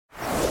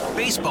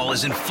Baseball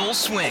is in full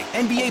swing.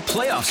 NBA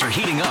playoffs are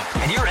heating up,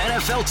 and your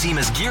NFL team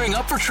is gearing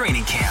up for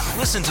training camp.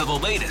 Listen to the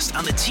latest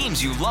on the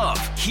teams you love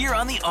here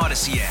on the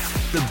Odyssey app.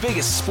 The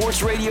biggest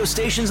sports radio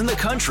stations in the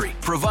country,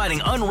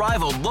 providing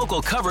unrivaled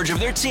local coverage of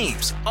their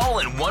teams, all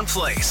in one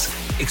place.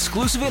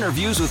 Exclusive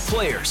interviews with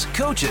players,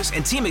 coaches,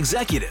 and team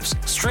executives,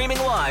 streaming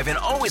live and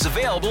always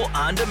available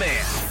on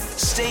demand.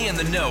 Stay in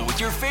the know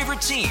with your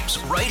favorite teams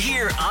right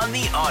here on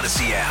the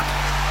Odyssey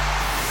app.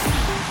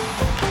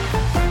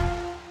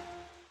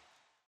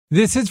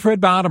 This is Fred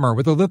Bottomer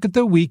with a look at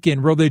the week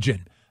in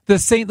religion. The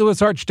St.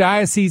 Louis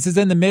Archdiocese is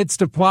in the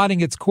midst of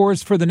plotting its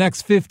course for the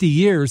next 50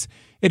 years.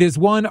 It is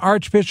one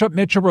Archbishop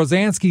Mitchell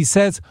Rosansky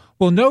says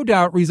will no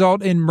doubt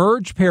result in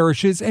merged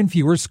parishes and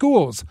fewer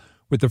schools,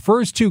 with the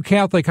first two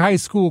Catholic high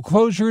school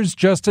closures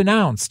just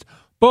announced,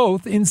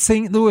 both in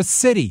St. Louis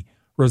City,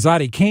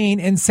 Rosati Kane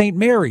and St.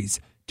 Mary's,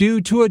 due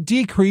to a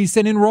decrease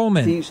in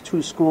enrollment. These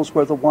two schools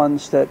were the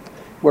ones that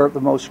were the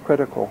most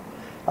critical.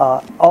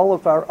 All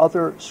of our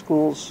other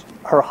schools,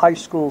 our high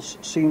schools,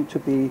 seem to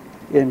be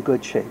in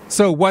good shape.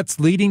 So what's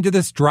leading to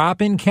this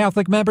drop in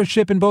Catholic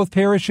membership in both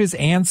parishes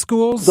and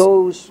schools?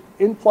 Those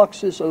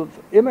influxes of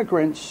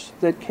immigrants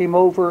that came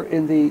over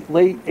in the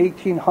late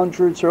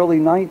 1800s, early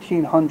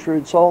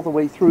 1900s, all the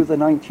way through the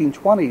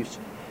 1920s,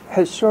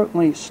 has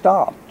certainly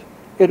stopped.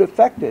 It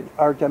affected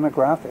our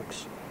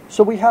demographics.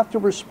 So we have to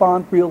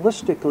respond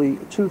realistically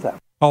to them.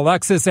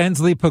 Alexis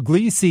Ensley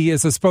Puglisi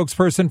is a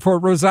spokesperson for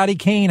Rosati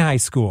Kane High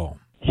School.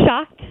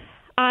 Shocked.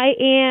 I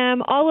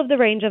am all of the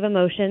range of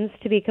emotions,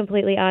 to be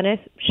completely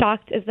honest.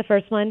 Shocked is the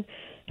first one.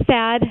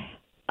 Sad,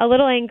 a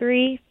little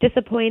angry,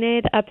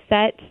 disappointed,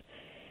 upset.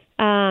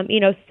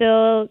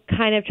 Still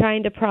kind of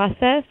trying to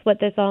process what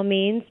this all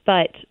means,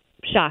 but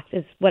shocked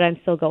is what I'm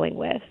still going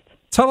with.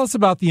 Tell us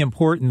about the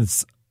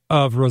importance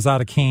of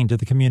Rosati Kane to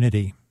the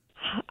community.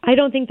 I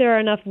don't think there are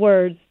enough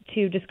words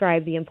to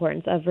describe the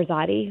importance of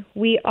Rosati.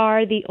 We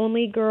are the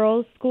only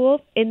girls' school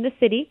in the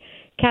city,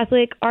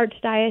 Catholic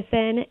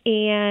Archdiocese,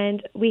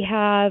 and we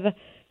have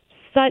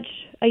such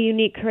a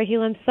unique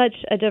curriculum, such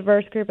a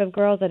diverse group of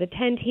girls that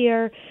attend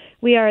here.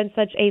 We are in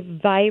such a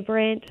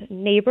vibrant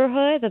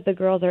neighborhood that the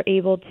girls are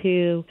able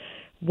to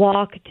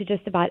walk to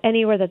just about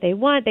anywhere that they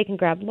want. They can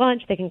grab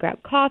lunch, they can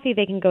grab coffee,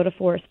 they can go to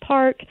Forest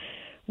Park.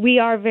 We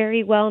are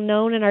very well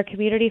known in our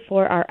community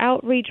for our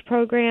outreach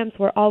programs.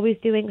 We're always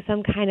doing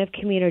some kind of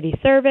community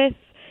service.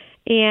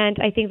 And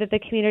I think that the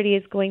community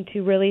is going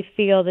to really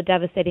feel the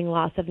devastating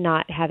loss of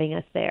not having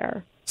us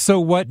there. So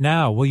what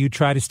now? Will you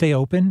try to stay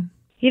open?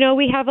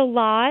 We have a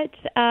lot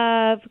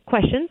of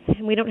questions,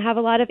 and we don't have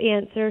a lot of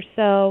answers,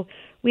 so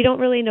we don't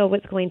really know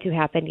what's going to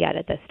happen yet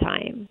at this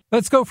time.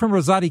 Let's go from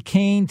Rosati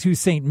Kane to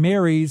St.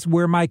 Mary's,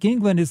 where Mike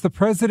England is the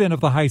president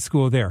of the high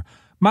school there.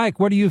 Mike,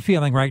 what are you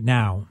feeling right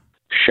now?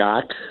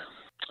 Shock,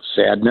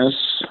 sadness.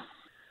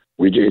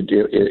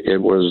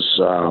 It was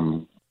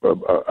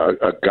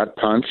a gut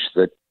punch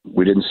that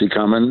we didn't see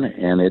coming,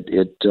 and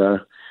it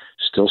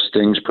still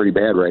stings pretty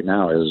bad right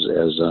now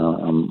as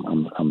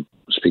I'm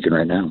speaking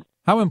right now.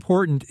 How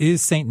important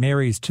is St.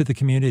 Mary's to the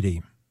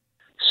community?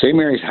 St.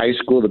 Mary's High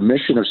School, the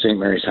mission of St.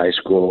 Mary's High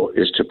School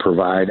is to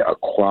provide a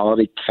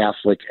quality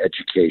Catholic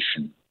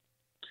education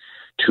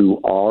to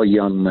all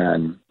young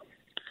men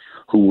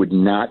who would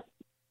not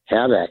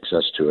have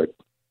access to it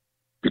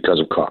because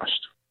of cost.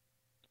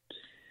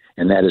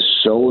 And that is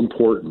so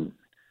important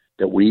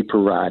that we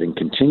provide and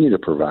continue to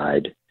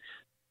provide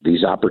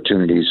these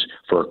opportunities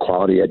for a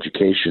quality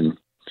education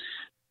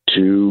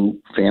to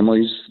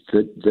families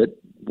that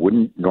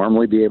wouldn't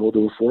normally be able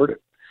to afford it.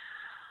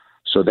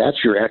 So that's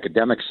your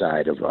academic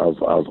side of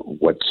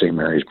what St.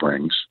 Mary's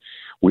brings.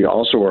 We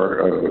also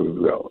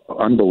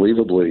are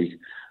unbelievably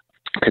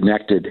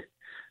connected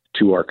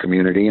to our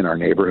community and our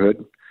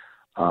neighborhood.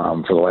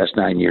 For the last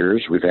 9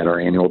 years, we've had our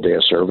annual day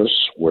of service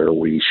where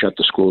we shut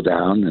the school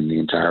down and the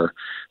entire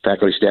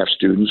faculty, staff,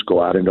 students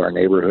go out into our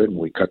neighborhood and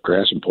we cut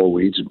grass and pull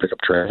weeds and pick up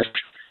trash.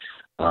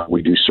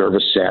 We do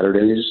service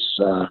Saturdays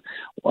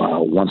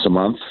once a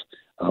month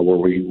where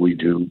we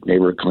do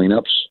neighborhood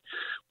cleanups.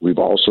 We've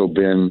also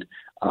been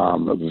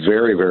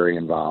very, very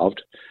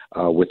involved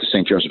with the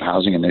St. Joseph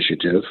Housing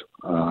Initiative,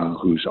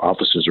 whose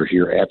offices are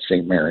here at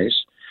St. Mary's.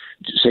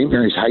 St.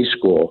 Mary's High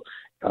School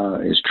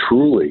is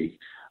truly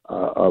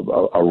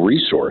a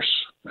resource,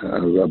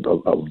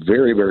 a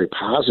very, very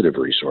positive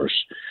resource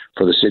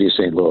for the city of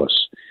St. Louis.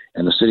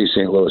 And the city of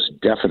St. Louis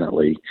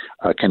definitely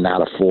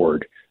cannot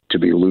afford to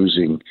be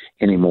losing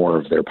any more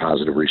of their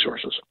positive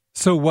resources.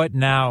 So what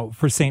now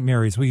for St.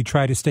 Mary's? Will you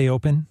try to stay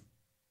open?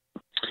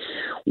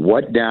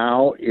 What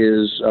now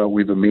is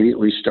we've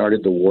immediately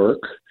started the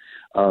work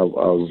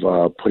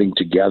of putting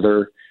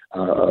together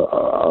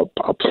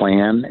a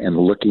plan and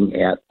looking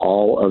at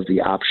all of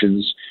the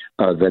options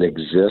that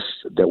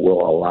exist that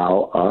will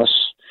allow us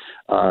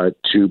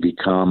to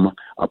become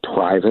a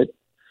private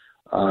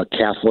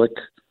Catholic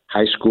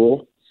high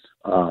school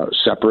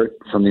separate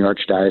from the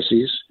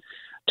Archdiocese.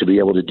 To be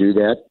able to do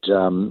that,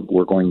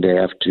 we're going to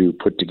have to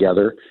put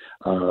together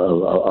a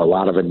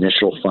lot of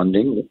initial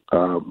funding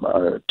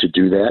to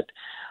do that.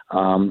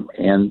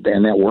 and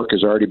that work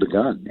has already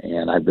begun.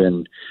 And I've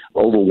been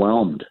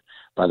overwhelmed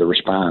by the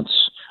response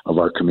of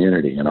our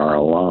community and our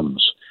alums,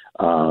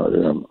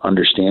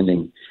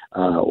 understanding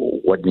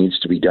what needs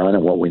to be done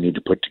and what we need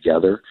to put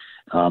together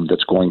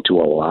that's going to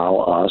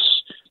allow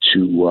us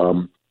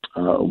to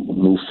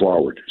move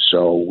forward.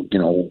 So,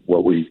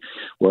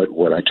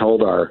 what I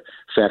told our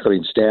faculty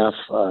and staff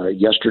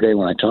yesterday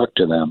when I talked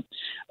to them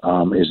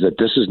is that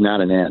this is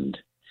not an end.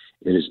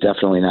 It is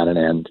definitely not an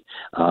end,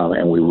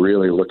 and we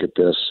really look at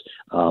this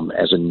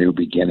as a new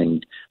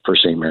beginning for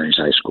St. Mary's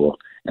High School,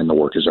 and the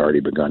work has already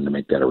begun to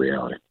make that a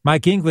reality.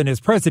 Mike England is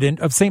president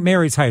of St.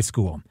 Mary's High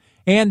School.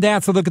 And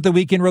that's a look at the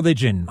week in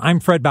religion. I'm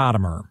Fred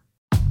Bottomer.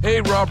 Hey,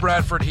 Rob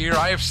Bradford here.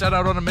 I have set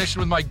out on a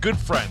mission with my good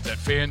friends at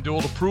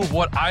FanDuel to prove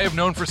what I have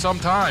known for some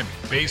time.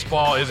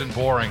 Baseball isn't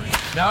boring.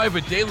 Now I have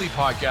a daily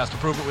podcast to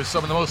prove it with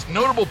some of the most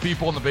notable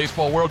people in the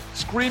baseball world,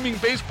 screaming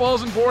baseball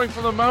isn't boring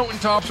from the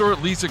mountaintops, or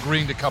at least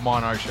agreeing to come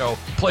on our show.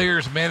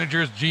 Players,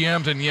 managers,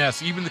 GMs, and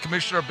yes, even the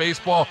commissioner of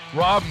baseball,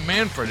 Rob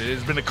Manfred. It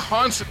has been a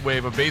constant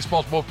wave of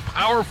baseball's most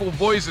powerful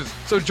voices.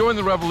 So join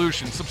the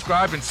revolution.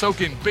 Subscribe and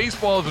soak in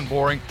Baseball Isn't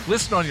Boring.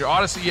 Listen on your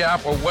Odyssey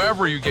app or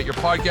wherever you get your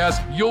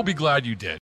podcasts. You'll be glad you did.